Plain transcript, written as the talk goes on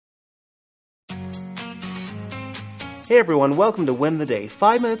Hey everyone, welcome to Win the Day,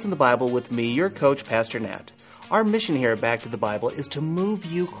 5 minutes in the Bible with me, your coach, Pastor Nat. Our mission here at Back to the Bible is to move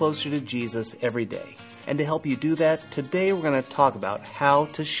you closer to Jesus every day. And to help you do that, today we're going to talk about how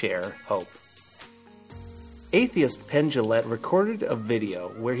to share hope. Atheist Penn Jillette recorded a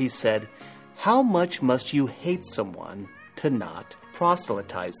video where he said, "How much must you hate someone to not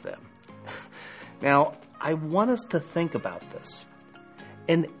proselytize them?" Now, I want us to think about this.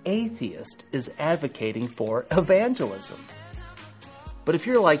 An atheist is advocating for evangelism. But if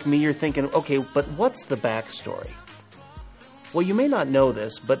you're like me, you're thinking, okay, but what's the backstory? Well, you may not know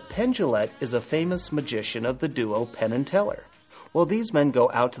this, but Penn Jillette is a famous magician of the duo Penn and Teller. Well, these men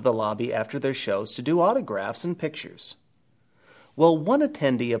go out to the lobby after their shows to do autographs and pictures. Well, one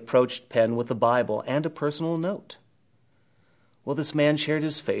attendee approached Penn with a Bible and a personal note. Well, this man shared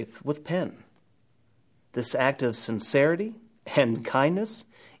his faith with Penn. This act of sincerity and kindness,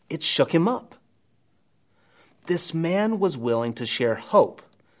 it shook him up. This man was willing to share hope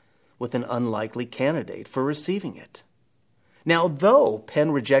with an unlikely candidate for receiving it. Now, though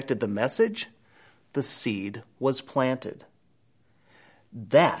Penn rejected the message, the seed was planted.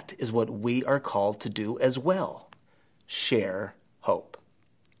 That is what we are called to do as well. Share hope.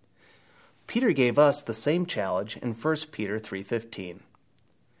 Peter gave us the same challenge in 1 Peter 3:15.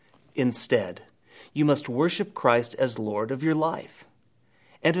 Instead, you must worship Christ as Lord of your life.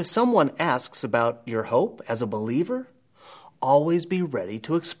 And if someone asks about your hope as a believer, always be ready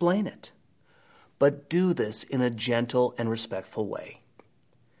to explain it. But do this in a gentle and respectful way.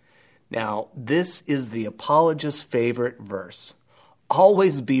 Now, this is the apologist's favorite verse.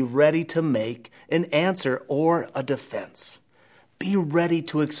 Always be ready to make an answer or a defense. Be ready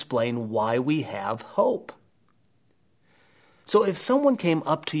to explain why we have hope. So if someone came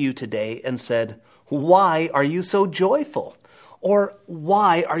up to you today and said, "Why are you so joyful?" Or,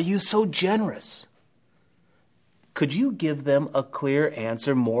 "Why are you so generous?" Could you give them a clear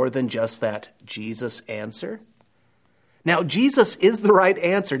answer more than just that Jesus answer? Now, Jesus is the right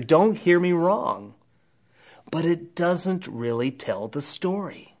answer, don't hear me wrong. But it doesn't really tell the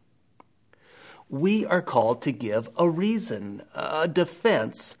story. We are called to give a reason, a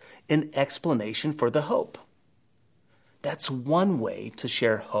defense, an explanation for the hope. That's one way to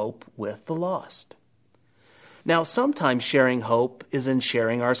share hope with the lost. Now, sometimes sharing hope is in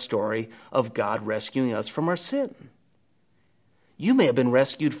sharing our story of God rescuing us from our sin. You may have been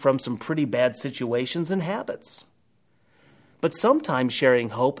rescued from some pretty bad situations and habits. But sometimes sharing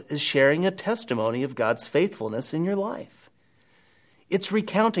hope is sharing a testimony of God's faithfulness in your life. It's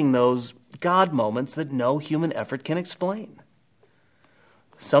recounting those God moments that no human effort can explain.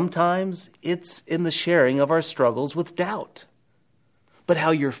 Sometimes it's in the sharing of our struggles with doubt, but how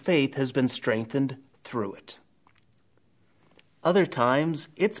your faith has been strengthened through it. Other times,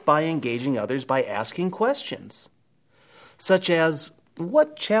 it's by engaging others by asking questions, such as,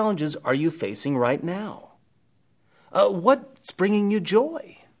 what challenges are you facing right now? What's bringing you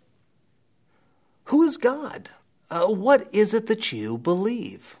joy? Who is God? What is it that you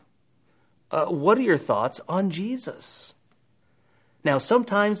believe? What are your thoughts on Jesus? Now,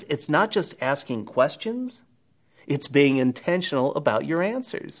 sometimes it's not just asking questions, it's being intentional about your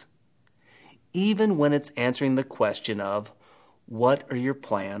answers. Even when it's answering the question of, what are your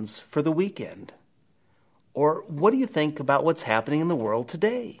plans for the weekend? Or what do you think about what's happening in the world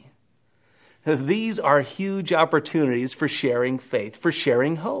today? These are huge opportunities for sharing faith, for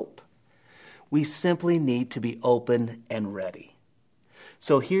sharing hope. We simply need to be open and ready.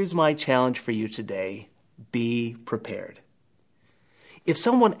 So here's my challenge for you today. Be prepared. If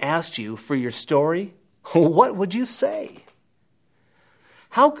someone asked you for your story, what would you say?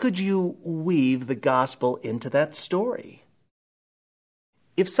 How could you weave the gospel into that story?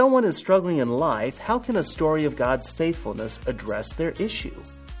 If someone is struggling in life, how can a story of God's faithfulness address their issue?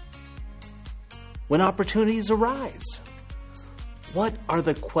 When opportunities arise, what are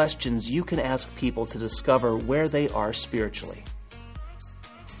the questions you can ask people to discover where they are spiritually?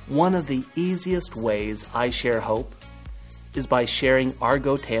 One of the easiest ways I share hope is by sharing our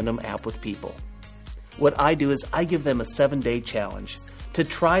Go Tandem app with people. What I do is I give them a 7-day challenge to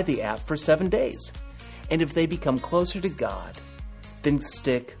try the app for 7 days. And if they become closer to God, then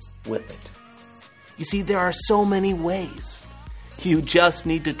stick with it. You see, there are so many ways. You just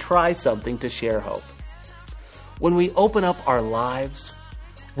need to try something to share hope. When we open up our lives,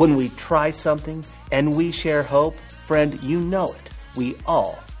 when we try something and we share hope, friend, you know it. We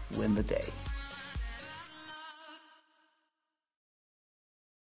all win the day.